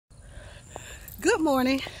Good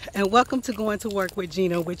morning and welcome to Going to Work with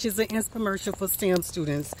Gena, which is an infomercial for STEM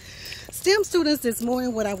students. STEM students, this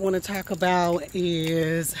morning what I want to talk about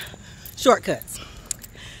is shortcuts.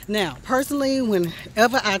 Now, personally,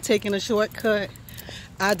 whenever I've taken a shortcut,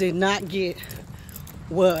 I did not get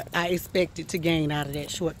what I expected to gain out of that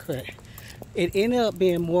shortcut. It ended up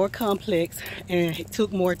being more complex and it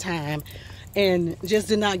took more time and just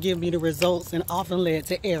did not give me the results and often led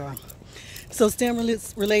to error. So STEM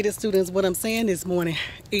related students, what I'm saying this morning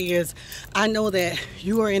is I know that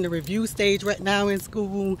you are in the review stage right now in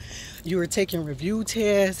school. You are taking review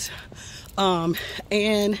tests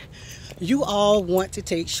and you all want to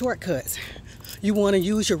take shortcuts. You want to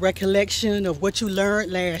use your recollection of what you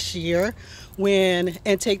learned last year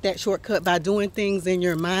and take that shortcut by doing things in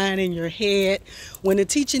your mind, in your head. When the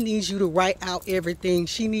teacher needs you to write out everything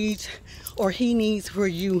she needs or he needs for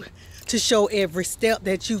you to show every step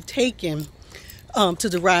that you've taken to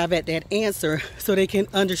derive at that answer so they can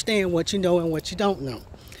understand what you know and what you don't know.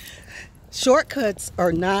 Shortcuts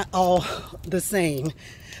are not all the same.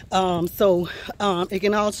 It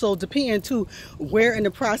can also depend to where in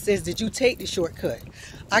the process did you take the shortcut.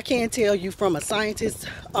 I can't tell you from a scientist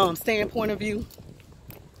standpoint of view.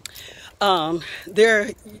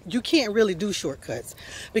 You can't really do shortcuts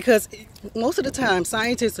because most of the time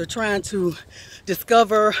scientists are trying to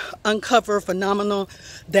uncover phenomena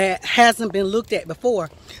that hasn't been looked at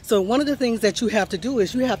before. So one of the things that you have to do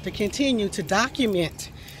is you have to continue to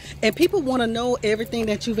document, and people want to know everything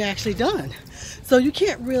that you've actually done. So you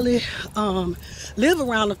can't really live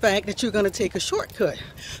around the fact that you're going to take a shortcut,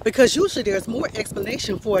 because usually there's more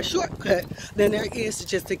explanation for a shortcut than there is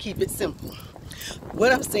just to keep it simple.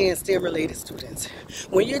 What I'm saying, STEM related students,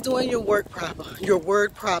 when you're doing your word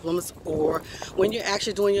problems, or when you're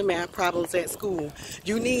actually doing your math problems at school,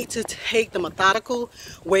 you need to take the methodical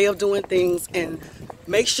way of doing things and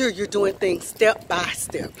make sure you're doing things step by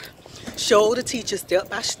step. Show the teacher step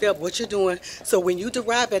by step what you're doing, so when you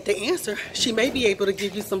derive at the answer, she may be able to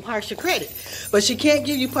give you some partial credit. But she can't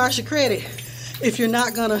give you partial credit if you're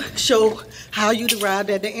not going to show how you derived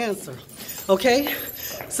at the answer. Okay?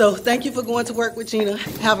 So thank you for going to work with Gena.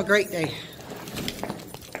 Have a great day.